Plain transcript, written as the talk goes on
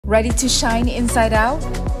Ready to shine inside out?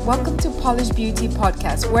 Welcome to Polished Beauty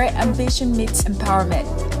Podcast, where ambition meets empowerment.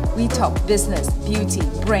 We talk business, beauty,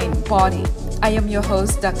 brain, body. I am your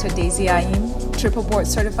host, Dr. Daisy Ayim, triple board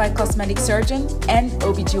certified cosmetic surgeon and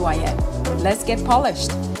OBGYN. Let's get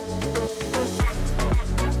polished.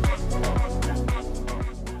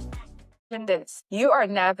 In this, you are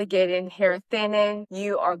navigating hair thinning,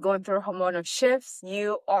 you are going through hormonal shifts,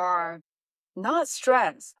 you are not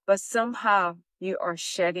stressed, but somehow you are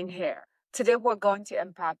shedding hair. Today, we're going to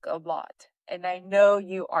unpack a lot. And I know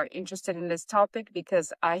you are interested in this topic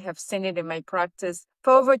because I have seen it in my practice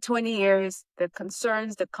for over 20 years, the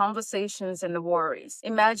concerns, the conversations, and the worries.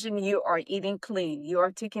 Imagine you are eating clean. You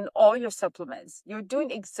are taking all your supplements. You're doing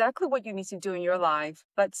exactly what you need to do in your life,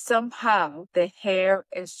 but somehow the hair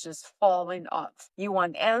is just falling off. You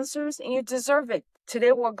want answers and you deserve it.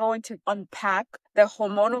 Today, we're going to unpack the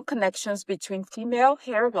hormonal connections between female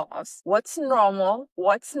hair loss, what's normal,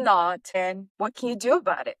 what's not, and what can you do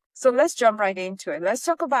about it. So let's jump right into it. Let's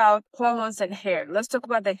talk about hormones and hair. Let's talk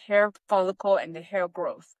about the hair follicle and the hair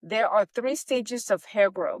growth. There are 3 stages of hair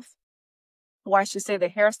growth, or I should say the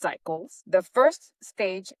hair cycles. The first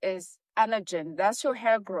stage is anagen. That's your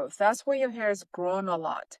hair growth. That's where your hair is growing a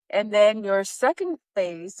lot. And then your second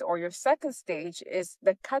phase or your second stage is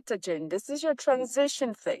the catagen. This is your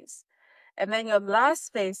transition phase. And then your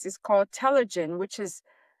last phase is called telogen, which is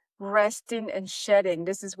resting and shedding.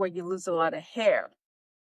 This is where you lose a lot of hair.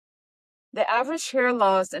 The average hair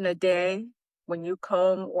loss in a day when you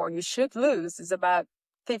comb or you should lose is about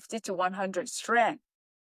 50 to 100 strands.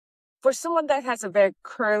 For someone that has a very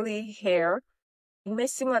curly hair, it may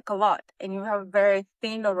seem like a lot, and you have very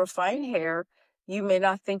thin or refined hair, you may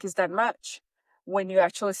not think is that much when you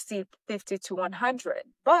actually see 50 to 100.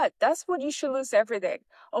 But that's what you should lose every day.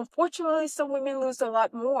 Unfortunately, some women lose a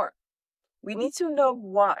lot more. We need to know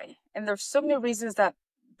why, and there's so many reasons that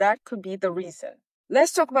could be the reason.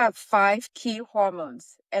 Let's talk about 5 key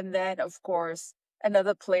hormones, and then, of course,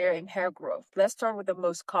 another player in hair growth. Let's start with the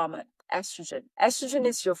most common, estrogen. Estrogen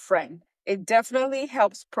is your friend. It definitely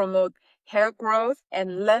helps promote hair growth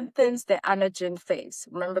and lengthens the anagen phase.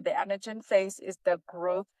 Remember, the anagen phase is the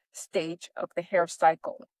growth stage of the hair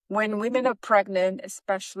cycle. When women are pregnant,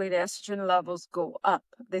 especially the estrogen levels go up.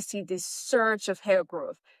 They see this surge of hair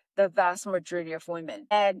growth, the vast majority of women.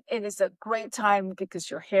 And it is a great time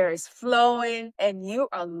because your hair is flowing and you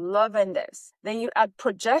are loving this. Then you add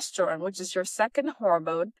progesterone, which is your second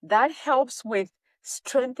hormone. That helps with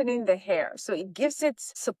strengthening the hair. So it gives it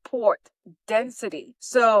support, density.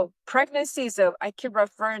 So pregnancy I keep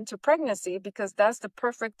referring to pregnancy because that's the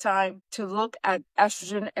perfect time to look at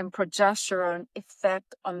estrogen and progesterone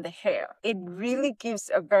effect on the hair. It really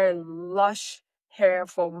gives a very lush hair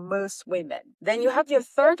for most women. Then you have your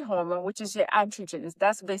third hormone, which is your androgens.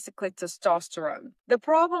 That's basically testosterone. The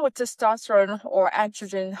problem with testosterone or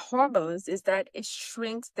androgen hormones is that it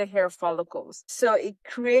shrinks the hair follicles. So it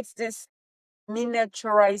creates this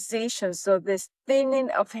miniaturization, so this thinning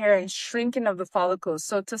of hair and shrinking of the follicles.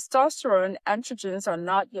 So testosterone, androgens are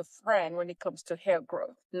not your friend when it comes to hair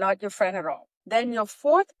growth, not your friend at all. Then your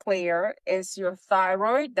fourth player is your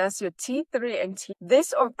thyroid. That's your T3 and T.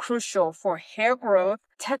 These are crucial for hair growth,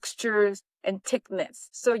 textures, and thickness.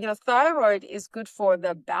 So your thyroid is good for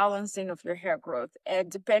the balancing of your hair growth. And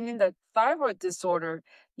depending on the thyroid disorder,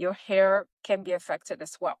 your hair can be affected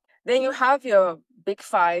as well. Then you have your big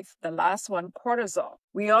 5, the last one, cortisol.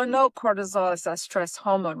 We all know cortisol is a stress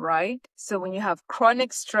hormone, right? So when you have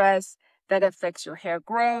chronic stress, that affects your hair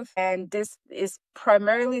growth. And this is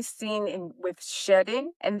primarily seen with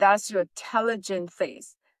shedding, and that's your telogen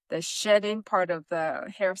phase, the shedding part of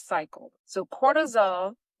the hair cycle. So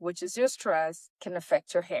cortisol, which is your stress, can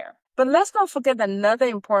affect your hair. But let's not forget another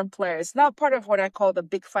important player. It's not part of what I call the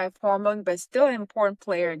big 5 hormone, but still an important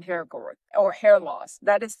player in hair growth or hair loss.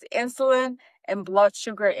 That is insulin and blood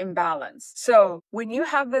sugar imbalance. So when you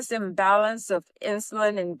have this imbalance of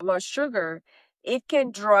insulin and blood sugar, it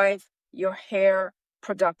can drive your hair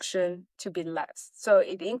production to be less. So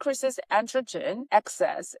it increases androgen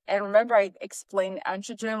excess. And remember, I explained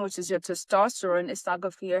androgen, which is your testosterone, is not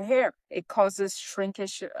good for your hair. It causes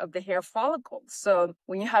shrinkage of the hair follicles. So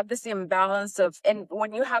when you have this imbalance of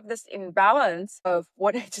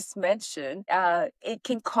what I just mentioned, it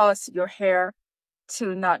can cause your hair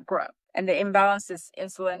to not grow. And the imbalance is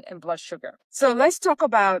insulin and blood sugar. So let's talk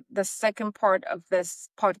about the second part of this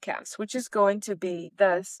podcast, which is going to be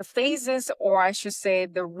the phases, or I should say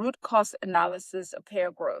the root cause analysis of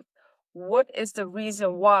hair growth. what is the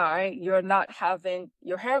reason why you're not having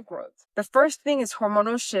your hair growth? The first thing is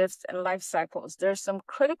hormonal shifts and life cycles. There's some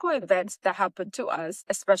critical events that happen to us,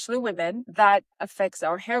 especially women, that affects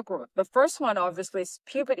our hair growth. The first one, obviously, is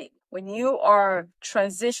puberty. When you are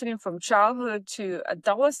transitioning from childhood to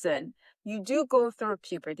adolescent, you do go through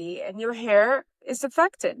puberty and your hair is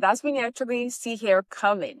affected. That's when you actually see hair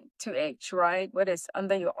coming to age, right? Whether it's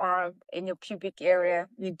under your arm, in your pubic area,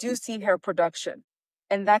 you do see hair production.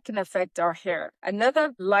 And that can affect our hair.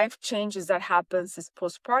 Another life changes that happens is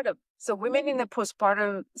postpartum. So women in the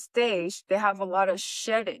postpartum stage, they have a lot of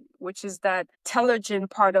shedding, which is that telogen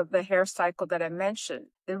part of the hair cycle that I mentioned.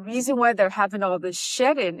 The reason why they're having all this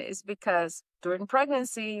shedding is because during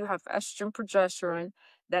pregnancy, you have estrogen, progesterone,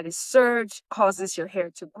 that is surge, causes your hair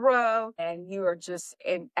to grow, and you are just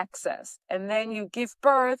in excess. And then you give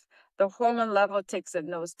birth, the hormone level takes a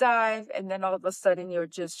nosedive, and then all of a sudden you're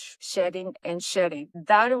just shedding and shedding.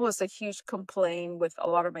 That was a huge complaint with a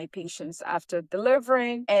lot of my patients after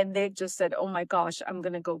delivering, and they just said, oh my gosh, I'm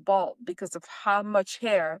going to go bald because of how much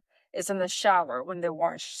hair is in the shower when they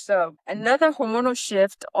wash. So another hormonal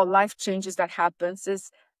shift or life changes that happens is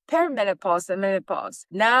perimenopause and menopause.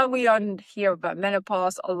 Now we don't hear about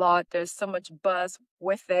menopause a lot. There's so much buzz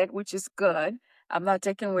with it, which is good. I'm not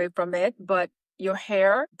taking away from it, but your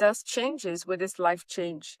hair does changes with this life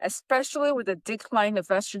change, especially with the decline of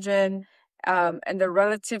estrogen and the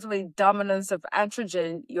relatively dominance of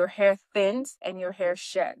androgen. Your hair thins and your hair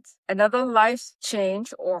sheds. Another life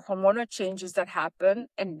change or hormonal changes that happen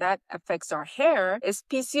and that affects our hair is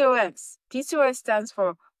PCOS. PCOS stands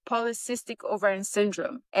for polycystic ovarian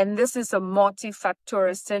syndrome. And this is a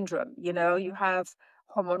multifactorial syndrome. You know, you have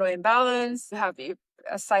hormonal imbalance, you have a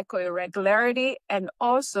cycle irregularity, and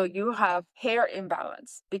also you have hair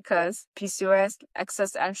imbalance because PCOS,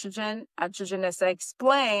 excess androgen, as I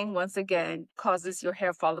explained, once again, causes your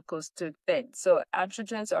hair follicles to thin. So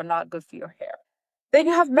androgens are not good for your hair. Then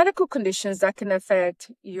you have medical conditions that can affect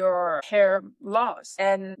your hair loss,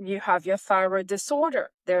 and you have your thyroid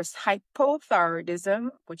disorder. There's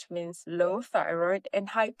hypothyroidism, which means low thyroid,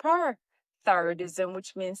 and hyperthyroidism,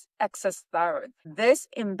 which means excess thyroid. This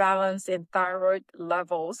imbalance in thyroid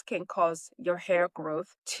levels can cause your hair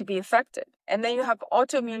growth to be affected. And then you have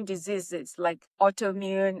autoimmune diseases like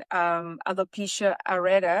autoimmune alopecia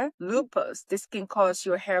areata, lupus. This can cause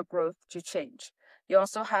your hair growth to change. You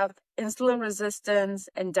also have insulin resistance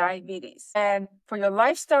and diabetes. And for your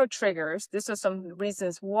lifestyle triggers, these are some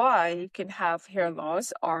reasons why you can have hair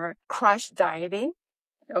loss are crash dieting,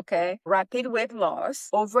 okay, rapid weight loss,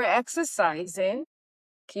 over-exercising.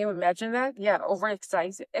 Can you imagine that? Yeah,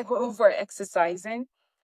 over-exercising,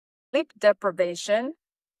 sleep deprivation,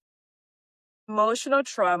 emotional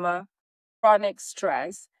trauma, chronic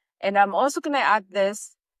stress. And I'm also going to add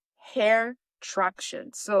this hair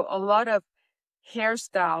traction. So a lot of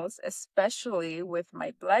hairstyles, especially with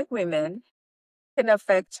my Black women, can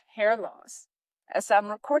affect hair loss. As I'm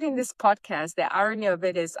recording this podcast, the irony of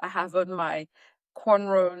it is I have on my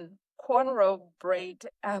cornrow braid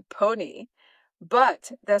pony,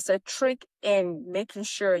 but there's a trick in making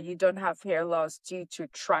sure you don't have hair loss due to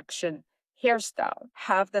traction hairstyle.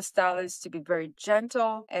 Have the stylist to be very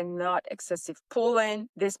gentle and not excessive pulling.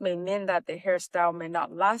 This may mean that the hairstyle may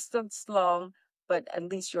not last as long, but at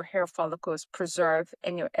least your hair follicles preserved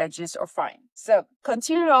and your edges are fine. So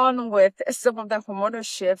continue on with some of the hormonal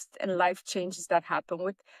shifts and life changes that happen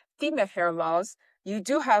with female hair loss. You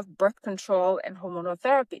do have birth control and hormonal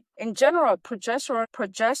therapy. In general,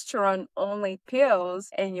 progesterone only pills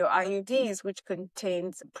and your IUDs, which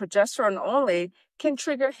contains progesterone only, can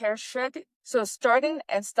trigger hair shedding. So starting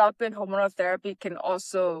and stopping hormonal therapy can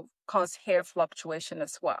also cause hair fluctuation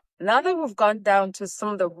as well. Now that we've gone down to some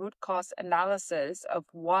of the root cause analysis of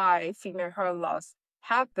why female hair loss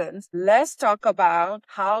happens, let's talk about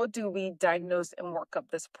how do we diagnose and work up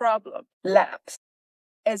this problem. Labs.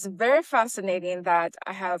 It's very fascinating that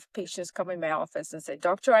I have patients come in my office and say,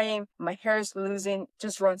 Dr. Aim, my hair is losing,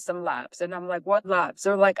 just run some labs. And I'm like, what labs?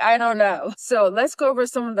 They're like, I don't know. So let's go over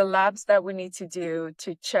some of the labs that we need to do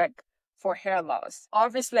to check for hair loss.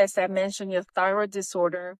 Obviously, as I mentioned, your thyroid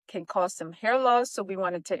disorder can cause some hair loss. So we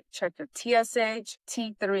want to check your TSH,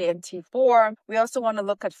 T3, and T4. We also want to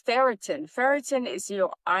look at ferritin. Ferritin is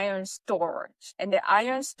your iron storage. And the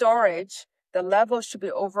iron storage, the level should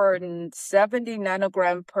be over 70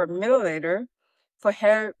 nanogram per milliliter for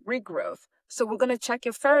hair regrowth. So we're going to check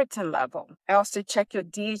your ferritin level. I also check your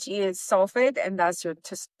DHEA sulfate, and that's your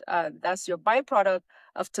byproduct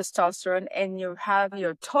of testosterone. And you have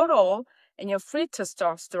your total and your free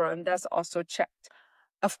testosterone. That's also checked.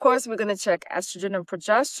 Of course, we're going to check estrogen and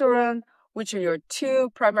progesterone, which are your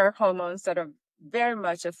two primary hormones that are very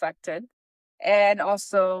much affected. And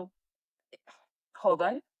also, hold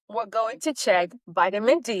on, we're going to check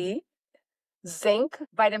vitamin D, zinc,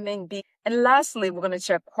 vitamin B, and lastly, we're going to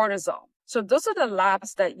check cortisol. So those are the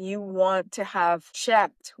labs that you want to have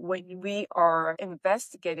checked when we are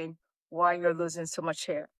investigating why you're losing so much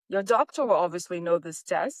hair. Your doctor will obviously know this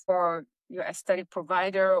test, or your aesthetic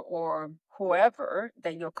provider or whoever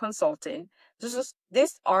that you're consulting.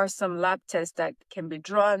 These are some lab tests that can be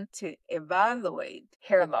drawn to evaluate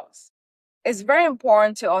hair loss. It's very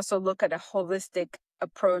important to also look at a holistic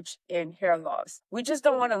approach in hair loss. We just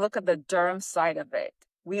don't want to look at the derm side of it.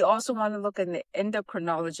 We also want to look at the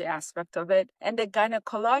endocrinology aspect of it and the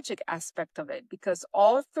gynecologic aspect of it, because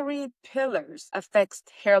all three pillars affects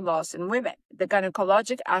hair loss in women. The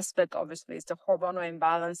gynecologic aspect obviously is the hormonal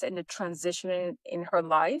imbalance and the transition in her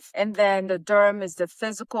life. And then the derm is the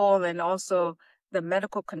physical and also the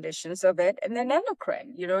medical conditions of it. And then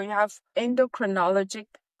endocrine, you have endocrinologic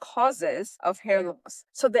causes of hair loss.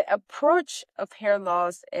 So the approach of hair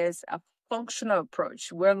loss is a functional approach.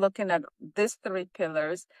 We're looking at these three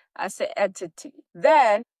pillars as an entity.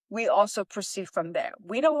 Then we also proceed from there.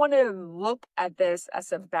 We don't want to look at this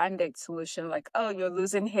as a band-aid solution, like, oh, you're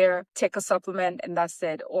losing hair, take a supplement and that's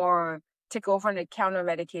it, or take over-the-counter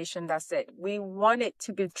medication, that's it. We want it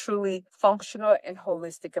to be truly functional and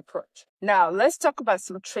holistic approach. Now, let's talk about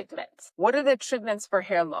some treatments. What are the treatments for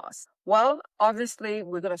hair loss? Well, obviously,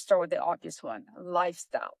 we're going to start with the obvious one,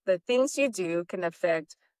 lifestyle. The things you do can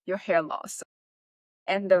affect your hair loss.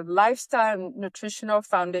 And the lifestyle nutritional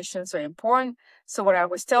foundations are important. So what I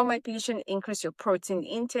always tell my patient, increase your protein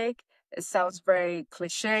intake. It sounds very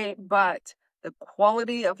cliche, but the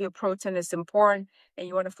quality of your protein is important. And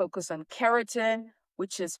you want to focus on keratin,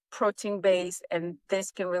 which is protein-based. And this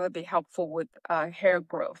can really be helpful with hair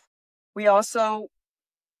growth. We also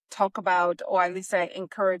talk about, or at least I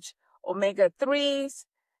encourage omega-3s,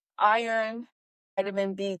 iron,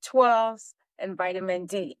 vitamin B12, and vitamin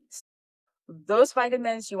D. Those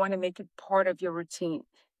vitamins, you want to make it part of your routine.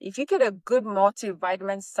 If you get a good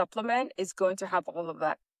multivitamin supplement, it's going to have all of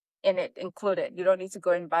that in it included. You don't need to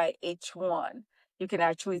go and buy H1. You can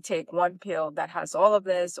actually take one pill that has all of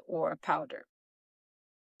this or a powder.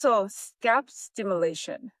 So scalp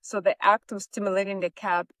stimulation. So the act of stimulating the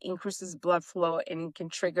scalp increases blood flow and can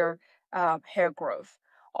trigger hair growth.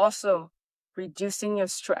 Also, reducing your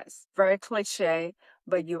stress. Very cliche,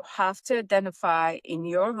 but you have to identify in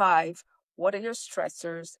your life what are your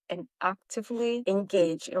stressors and actively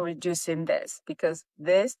engage in reducing this, because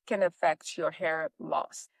this can affect your hair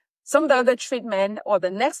loss. Some of the other treatment or the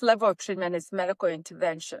next level of treatment is medical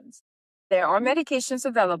interventions. There are medications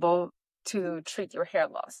available to treat your hair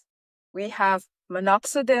loss. We have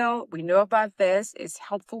minoxidil. We know about this. It's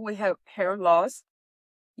helpful with hair loss.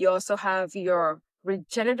 You also have your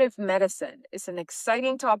regenerative medicine. It's an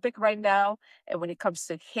exciting topic right now. And when it comes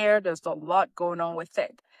to hair, there's a lot going on with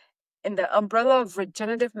it. In the umbrella of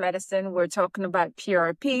regenerative medicine, we're talking about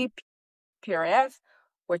PRP, PRF.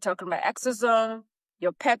 We're talking about exosome,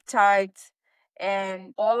 your peptides,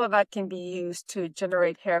 and all of that can be used to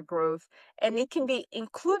generate hair growth. And it can be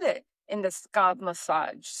included in the scalp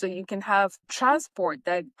massage. So you can have transport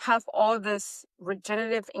that have all this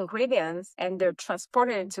regenerative ingredients and they're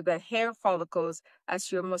transported into the hair follicles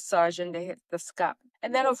as you're massaging the scalp.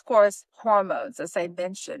 And then, of course, hormones, as I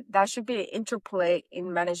mentioned, that should be an interplay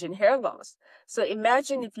in managing hair loss. So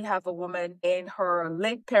imagine if you have a woman in her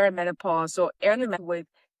late perimenopause or early with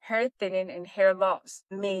hair thinning and hair loss.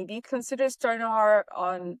 Maybe consider starting her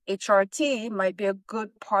on HRT might be a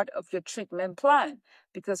good part of your treatment plan,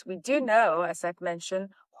 because we do know, as I've mentioned,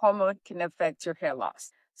 hormone can affect your hair loss.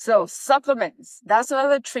 So supplements, that's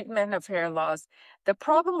another treatment of hair loss. The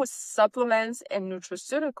problem with supplements and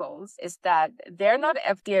nutraceuticals is that they're not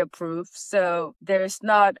FDA approved, so there's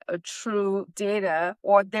not a true data,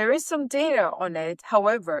 or there is some data on it.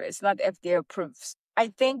 However, it's not FDA approved. I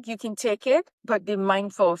think you can take it, but be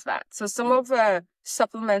mindful of that. So some of the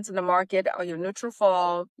supplements in the market are your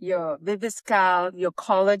Nutrafol, your Viviscal, your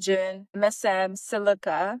collagen, MSM,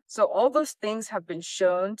 silica. So all those things have been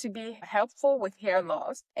shown to be helpful with hair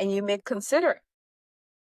loss, and you may consider it.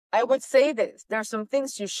 I would say this, there are some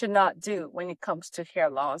things you should not do when it comes to hair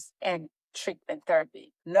loss and treatment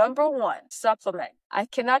therapy. Number one, supplement. I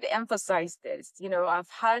cannot emphasize this. I've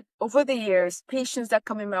had over the years patients that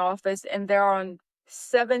come in my office and they're on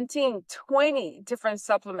 17, 20 different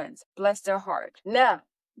supplements. Bless their heart. Now,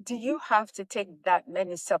 do you have to take that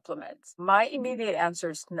many supplements? My immediate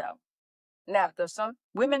answer is no. Now, there's some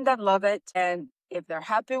women that love it, and if they're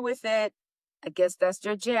happy with it, I guess that's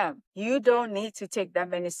your jam. You don't need to take that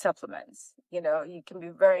many supplements. You can be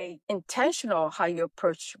very intentional how you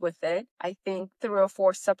approach with it. I think 3 or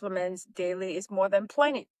 4 supplements daily is more than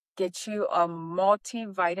plenty. Get you a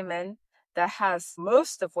multivitamin that has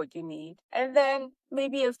most of what you need, and then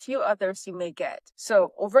maybe a few others you may get.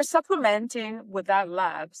 So over supplementing without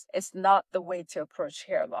labs is not the way to approach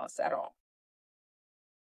hair loss at all.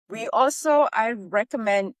 I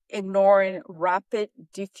recommend ignoring rapid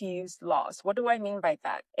diffuse loss. What do I mean by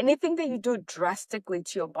that? Anything that you do drastically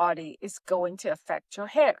to your body is going to affect your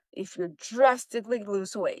hair. If you drastically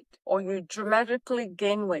lose weight or you dramatically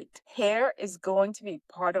gain weight, hair is going to be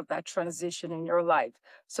part of that transition in your life.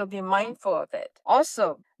 So be mindful of it.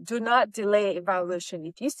 Also, do not delay evaluation.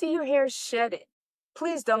 If you see your hair shedding,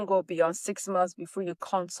 please don't go beyond 6 months before you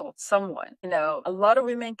consult someone. A lot of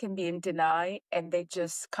women can be in denial and they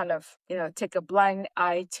just kind of, take a blind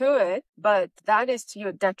eye to it, but that is to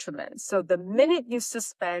your detriment. So the minute you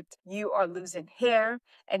suspect you are losing hair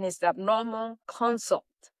and it's abnormal, consult,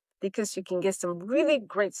 because you can get some really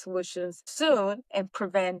great solutions soon and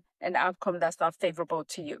prevent an outcome that's not favorable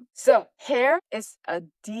to you. So hair is a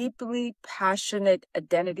deeply passionate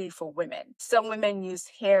identity for women. Some women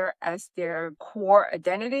use hair as their core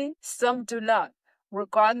identity. Some do not.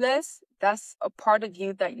 Regardless, that's a part of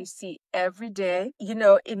you that you see every day.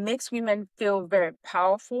 It makes women feel very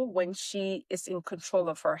powerful when she is in control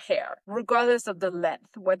of her hair, regardless of the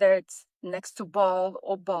length, whether it's next to bald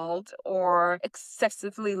or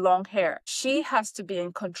excessively long hair. She has to be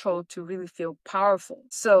in control to really feel powerful.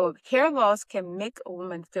 So hair loss can make a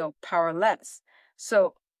woman feel powerless.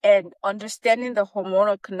 And understanding the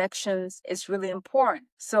hormonal connections is really important.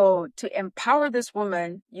 So to empower this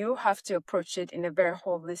woman, you have to approach it in a very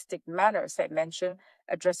holistic manner, as I mentioned,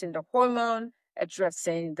 addressing the hormone,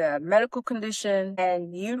 addressing the medical condition,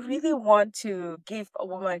 and you really want to give a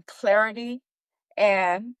woman clarity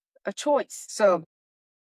and a choice. So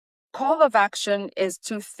call of action is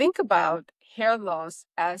to think about hair loss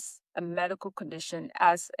as a medical condition,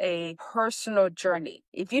 as a personal journey.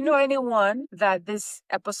 If you know anyone that this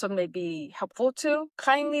episode may be helpful to,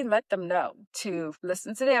 kindly let them know to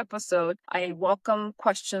listen to the episode. I welcome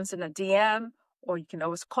questions in a DM, or you can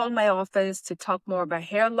always call my office to talk more about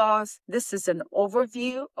hair loss. This is an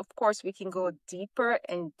overview. Of course, we can go deeper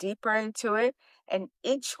and deeper into it, and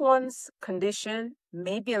each one's condition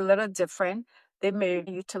may be a little different. They may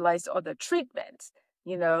utilize other treatments.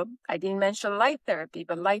 I didn't mention light therapy,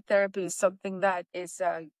 but light therapy is something that is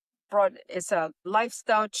a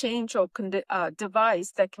lifestyle change or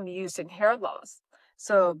device that can be used in hair loss.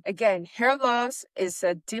 So again, hair loss is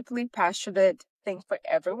a deeply passionate thing for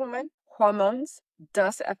every woman. Hormones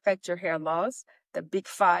does affect your hair loss. The big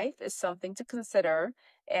 5 is something to consider,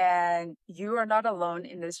 and you are not alone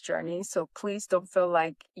in this journey. So please don't feel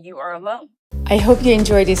like you are alone. I hope you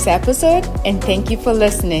enjoyed this episode, and thank you for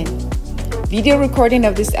listening. Video recording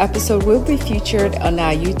of this episode will be featured on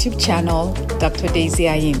our YouTube channel, Dr. Daisy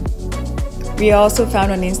Ayim. We are also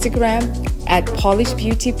found on Instagram at Polish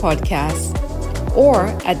Beauty Podcast or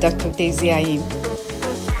at Dr. Daisy Ayim.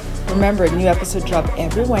 Remember, new episode drop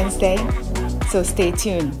every Wednesday, so stay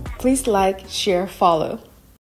tuned. Please like, share, follow.